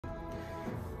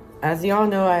as y'all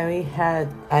know, I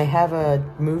have a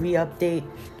movie update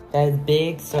that is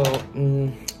big, so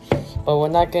but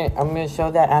I'm gonna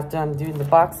show that after I'm doing the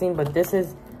boxing. But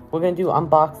we're gonna do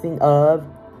unboxing of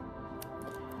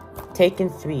Taken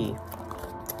 3.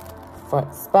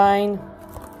 Front spine,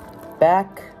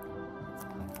 back,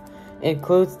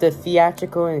 includes the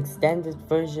theatrical and extended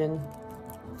version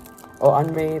or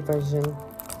unrated version.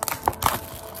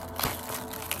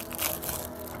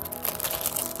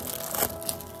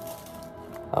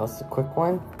 That was a quick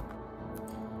one.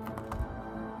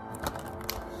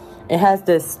 It has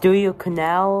the Studio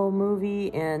Canal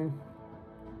movie and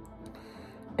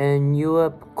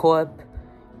Europe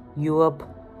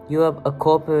a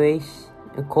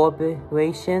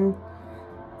corporation,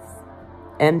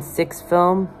 M6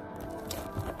 film,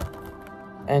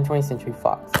 and 20th Century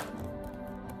Fox.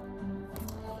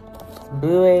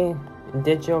 Blu-ray and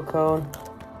digital code.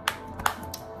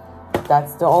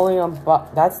 That's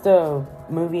the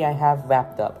movie I have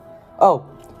wrapped up. Oh,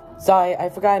 sorry, I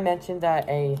forgot I mentioned that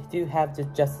I do have the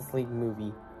Justice League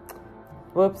movie.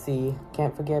 Whoopsie,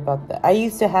 can't forget about that. I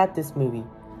used to have this movie.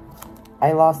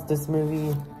 I lost this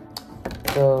movie,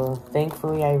 so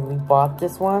thankfully I rebought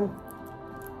this one.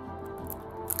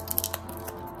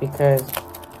 Because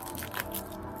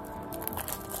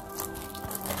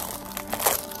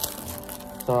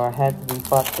so I had to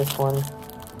rebought this one.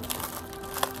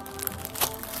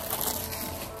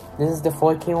 This is the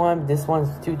 4K one. This one's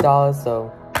 $2,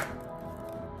 so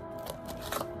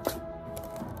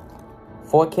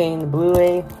 4K in the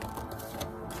Blu-ray.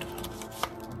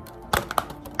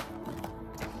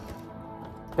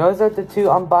 Those are the two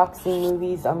unboxing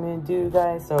movies I'm gonna do,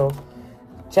 guys. So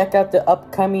check out the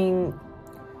upcoming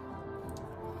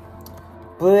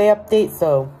Blu-ray update.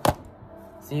 So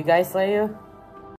see you guys later.